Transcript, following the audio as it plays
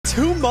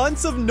2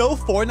 months of no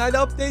Fortnite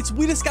updates,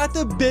 we just got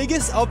the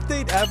biggest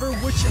update ever,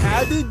 which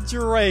added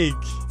Drake.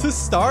 To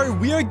start,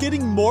 we are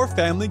getting more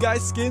Family Guy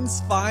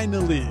skins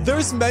finally.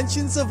 There's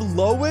mentions of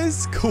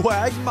Lois,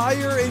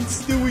 Quagmire, and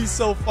Stewie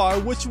so far,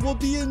 which will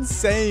be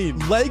insane.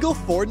 Lego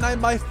Fortnite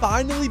might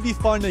finally be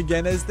fun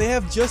again as they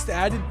have just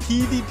added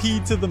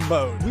PvP to the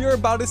mode. We are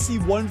about to see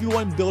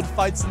 1v1 build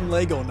fights in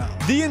Lego now.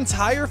 The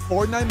entire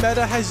Fortnite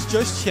meta has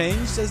just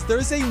changed as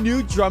there's a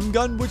new drum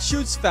gun which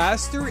shoots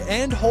faster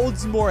and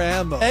holds more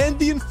ammo. And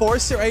the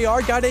Enforcer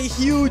AR got a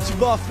huge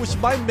buff which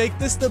might make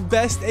this the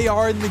best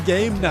AR in the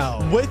game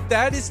now. With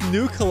that is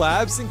new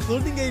collabs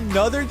including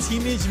another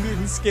Teenage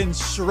Mutant skin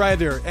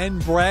Shredder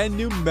and brand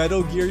new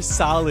Metal Gear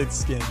Solid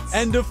skins.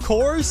 And of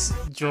course,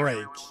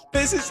 Drake.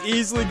 This is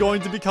easily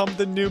going to become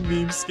the new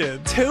meme skin.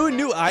 2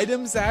 new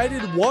items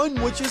added, one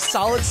which is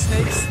Solid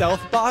Snake's stealth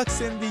box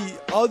and the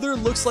other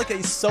looks like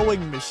a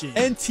sewing machine.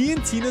 And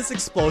Tina's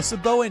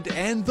explosive bow and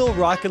Anvil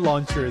rocket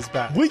launcher is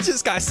back. We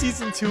just got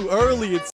season 2 early. It's